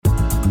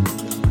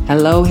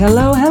Hello,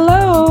 hello,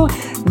 hello.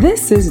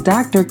 This is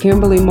Dr.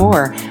 Kimberly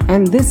Moore,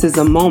 and this is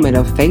a moment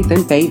of faith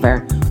and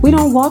favor. We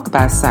don't walk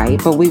by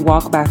sight, but we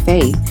walk by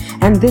faith.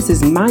 And this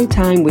is my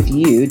time with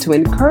you to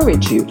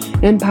encourage you,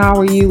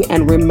 empower you,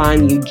 and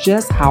remind you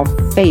just how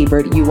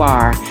favored you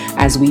are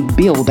as we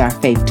build our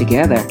faith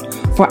together.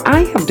 For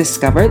I have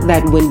discovered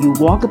that when you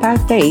walk by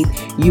faith,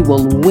 you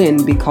will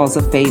win because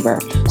of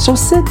favor. So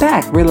sit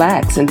back,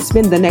 relax, and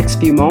spend the next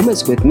few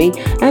moments with me,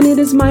 and it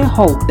is my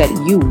hope that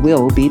you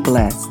will be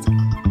blessed.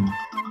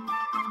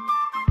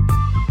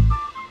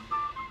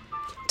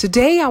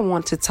 Today, I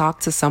want to talk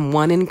to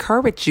someone,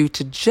 encourage you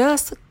to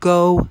just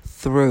go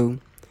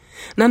through.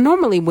 Now,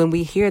 normally when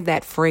we hear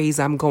that phrase,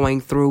 I'm going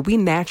through, we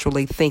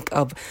naturally think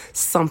of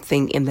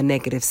something in the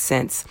negative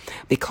sense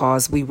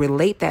because we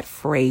relate that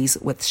phrase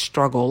with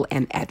struggle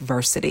and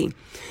adversity.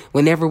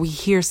 Whenever we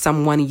hear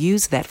someone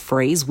use that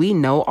phrase, we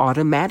know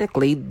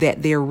automatically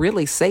that they're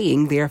really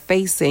saying they're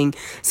facing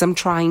some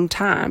trying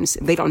times.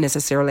 They don't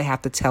necessarily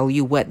have to tell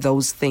you what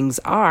those things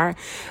are,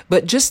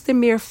 but just the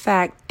mere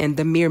fact and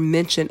the mere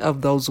mention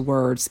of those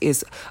words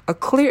is a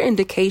clear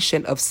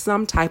indication of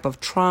some type of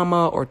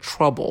trauma or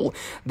trouble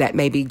that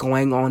may be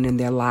going on in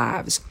their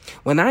lives.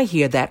 When I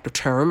hear that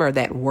term or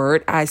that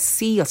word, I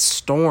see a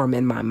storm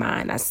in my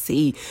mind. I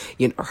see,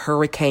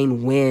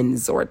 hurricane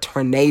winds or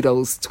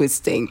tornadoes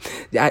twisting.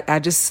 I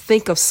just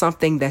think of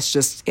something that's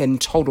just in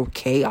total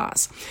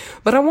chaos.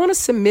 But I want to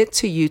submit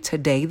to you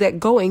today that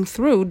going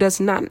through does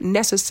not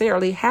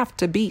necessarily have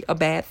to be a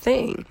bad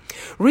thing.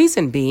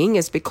 Reason being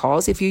is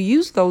because if you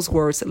use those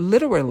words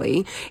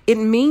literally, it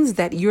means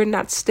that you're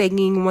not staying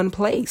in one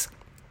place.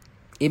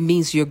 It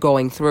means you're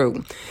going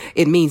through.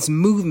 It means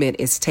movement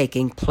is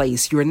taking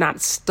place. You're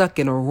not stuck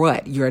in a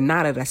rut. You're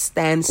not at a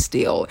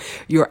standstill.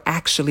 You're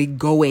actually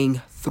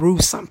going through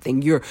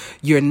something.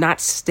 You're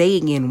not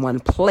staying in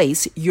one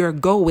place. You're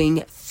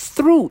going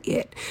through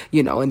it,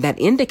 and that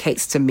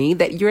indicates to me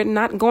that you're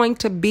not going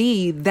to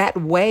be that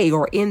way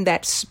or in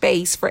that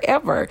space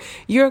forever.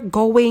 You're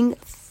going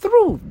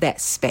through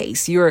that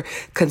space. You're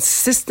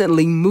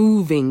consistently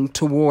moving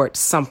toward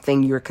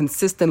something. You're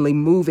consistently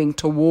moving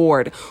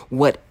toward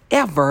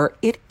whatever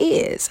it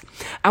is.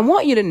 I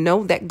want you to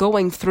know that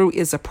going through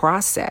is a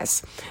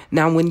process.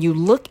 Now, when you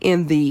look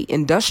in the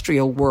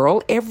industrial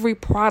world, every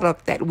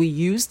product that we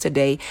use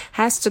today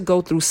has to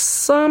go through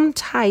some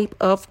type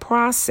of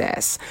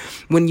process.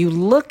 When you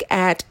look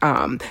at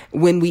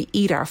when we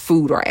eat our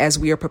food or as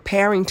we are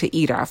preparing to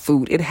eat our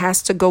food, it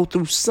has to go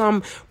through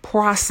some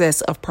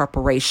process of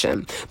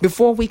preparation.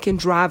 Before we can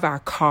drive our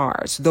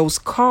cars, those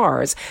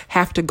cars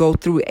have to go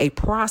through a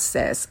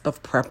process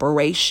of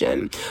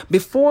preparation.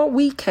 Before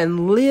we can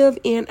live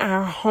in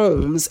our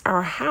homes,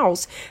 our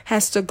house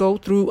has to go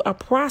through a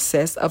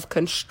process of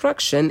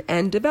construction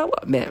and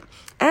development.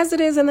 As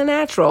it is in the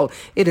natural,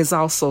 it is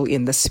also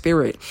in the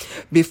spirit.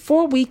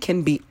 Before we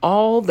can be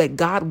all that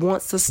God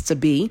wants us to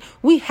be,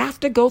 we have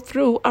to go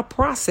through a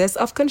process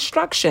of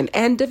construction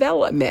and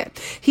development.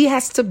 He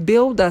has to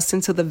build us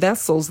into the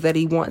vessels that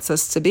he wants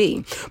us to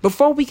be.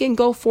 Before we can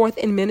go forth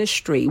in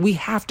ministry, we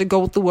have to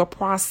go through a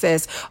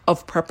process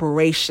of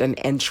preparation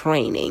and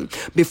training.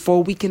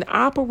 Before we can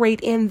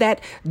operate in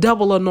that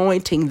double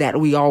anointing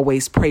that we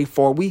always pray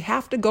for, we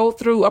have to go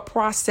through a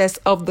process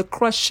of the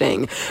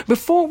crushing.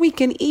 Before we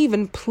can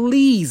even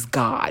please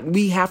God,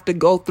 we have to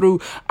go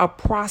through a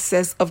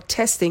process of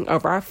testing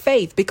of our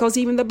faith, because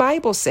even the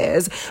Bible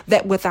says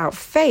that without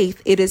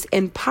faith, it is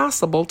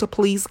impossible to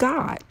please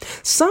God.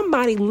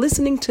 Somebody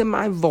listening to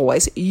my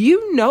voice,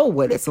 you know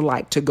what it's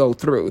like to go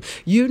through.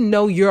 You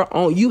know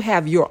you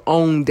have your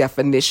own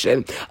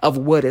definition of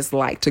what it's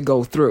like to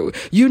go through.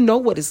 You know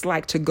what it's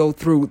like to go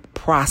through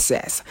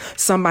process.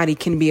 Somebody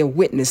can be a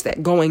witness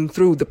that going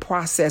through the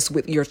process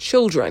with your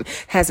children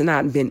has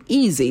not been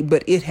easy,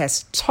 but it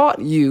has taught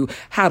you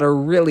how to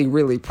really,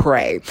 really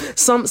pray.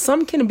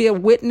 Some can be a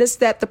witness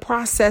that the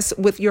process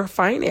with your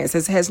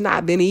finances has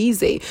not been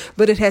easy,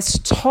 but it has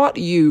taught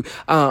you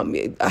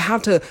how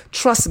to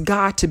trust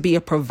God to be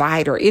a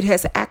provider. It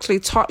has actually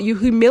taught you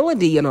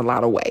humility in a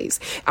lot of ways.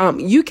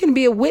 You can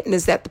be a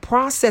witness that the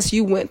process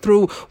you went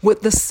through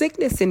with the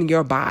sickness in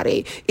your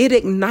body, it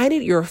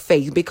ignited your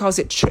faith because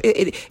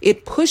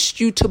it pushed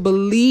you to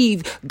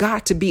believe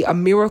God to be a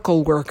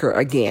miracle worker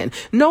again.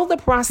 No, the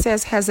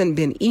process hasn't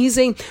been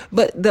easy,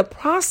 but the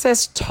process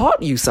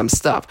taught you some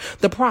stuff.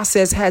 The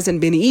process hasn't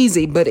been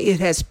easy, but it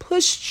has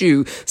pushed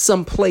you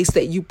someplace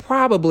that you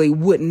probably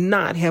would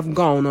not have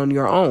gone on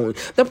your own.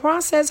 The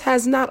process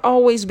has not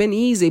always been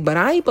easy, but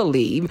I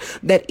believe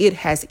that it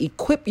has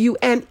equipped you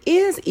and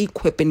is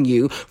equipping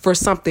you for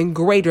something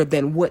greater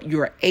than what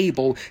you're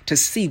able to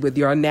see with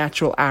your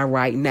natural eye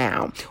right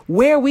now.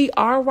 Where we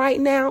are right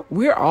now,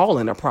 we're all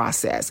in a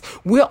process.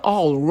 We're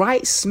all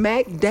right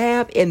smack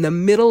dab in the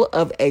middle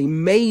of a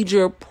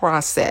major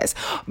process,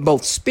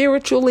 both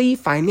spiritually,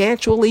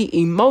 financially,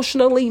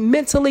 emotionally,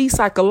 mentally,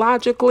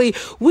 psychologically.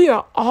 We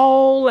are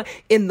all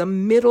in the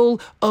middle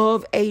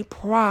of a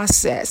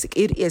process.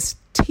 It is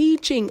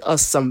teaching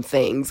us some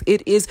things.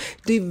 It is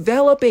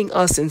developing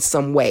us in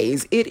some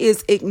ways. It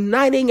is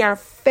igniting our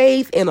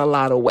faith in a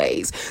lot of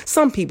ways.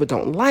 Some people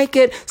don't like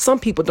it. Some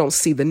people don't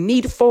see the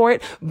need for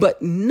it,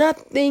 but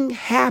nothing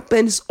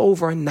happens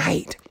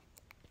overnight.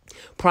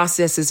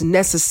 Process is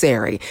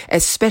necessary,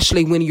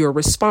 especially when you're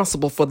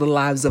responsible for the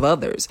lives of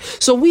others.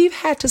 So we've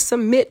had to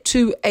submit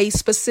to a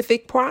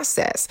specific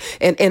process.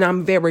 And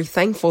I'm very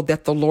thankful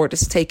that the Lord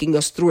is taking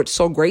us through it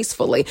so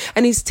gracefully.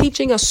 And he's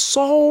teaching us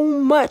so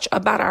much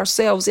about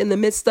ourselves in the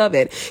midst of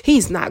it.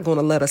 He's not going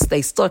to let us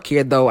stay stuck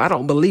here, though. I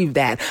don't believe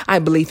that. I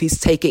believe he's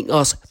taking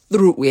us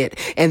through it.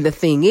 And the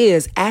thing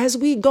is, as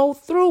we go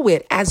through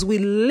it, as we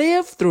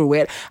live through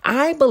it,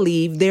 I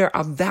believe there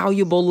are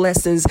valuable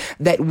lessons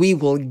that we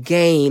will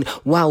gain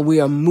while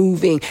we are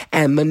moving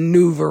and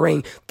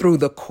maneuvering through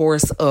the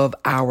course of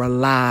our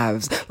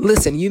lives.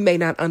 Listen, you may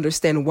not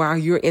understand why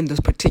you're in this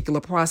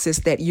particular process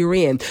that you're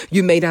in.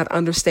 You may not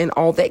understand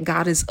all that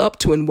God is up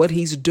to and what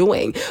he's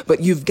doing, but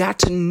you've got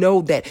to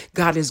know that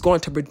God is going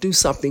to produce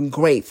something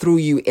great through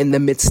you in the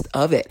midst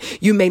of it.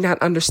 You may not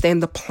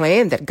understand the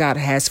plan that God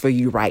has for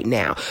you right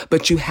now,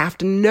 but you have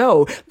to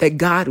know that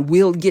God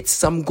will get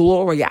some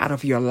glory out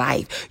of your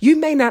life. You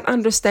may not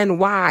understand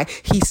why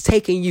he's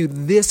taking you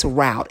this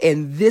route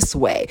and this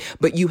way,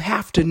 but you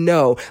have to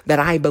know that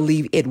I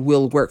believe it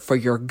will work for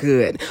your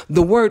good.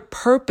 The word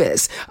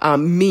purpose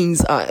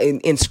means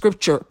in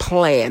scripture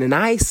plan, and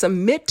I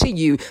submit to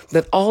you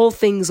that all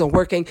things are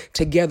working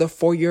together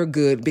for your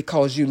good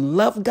because you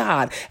love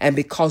God and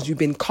because you've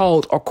been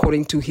called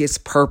according to his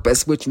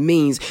purpose, which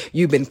means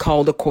you've been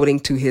called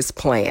according to his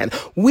plan.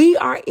 We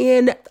are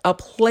in a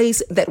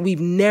place that we've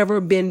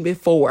never been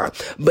before,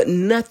 but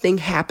nothing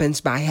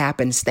happens by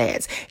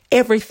happenstance.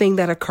 Everything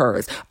that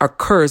occurs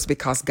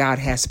because God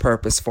has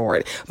purpose for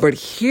it. But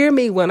hear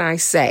me when I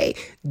say,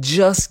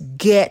 just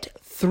get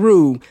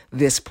through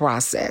this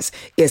process.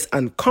 It's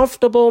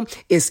uncomfortable,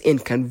 it's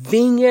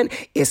inconvenient,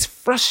 it's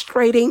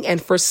frustrating,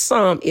 and for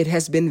some, it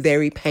has been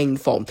very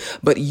painful.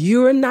 But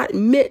you're not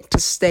meant to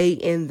stay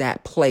in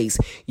that place.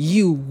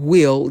 You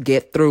will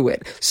get through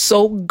it.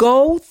 So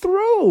go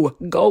through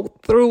it,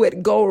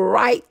 go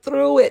right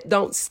through it.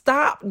 Don't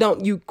stop,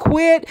 don't you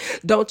quit,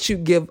 don't you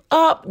give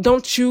up,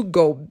 don't you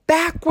go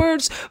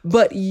backwards,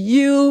 but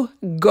you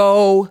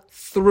go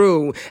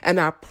through. And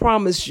I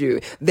promise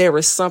you, there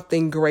is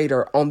something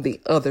greater on the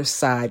other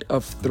side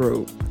of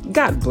through.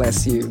 God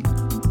bless you.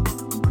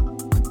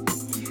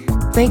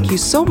 Thank you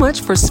so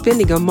much for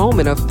spending a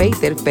moment of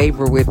faith and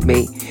favor with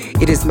me.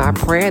 It is my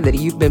prayer that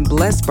you've been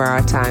blessed by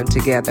our time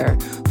together.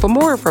 For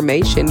more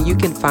information, you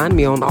can find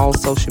me on all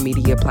social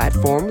media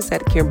platforms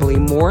at Kimberly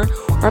Moore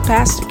or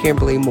Pastor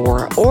Kimberly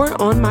Moore, or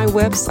on my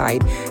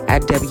website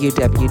at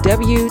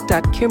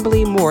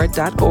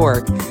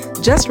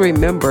www.kimberlymoore.org. Just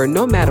remember,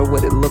 no matter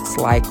what it looks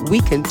like, we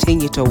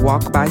continue to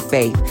walk by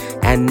faith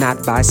and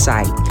not by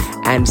sight.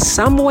 And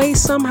some way,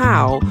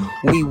 somehow,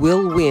 we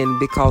will win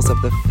because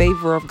of the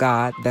favor of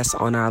God that's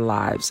on our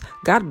lives.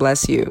 God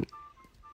bless you.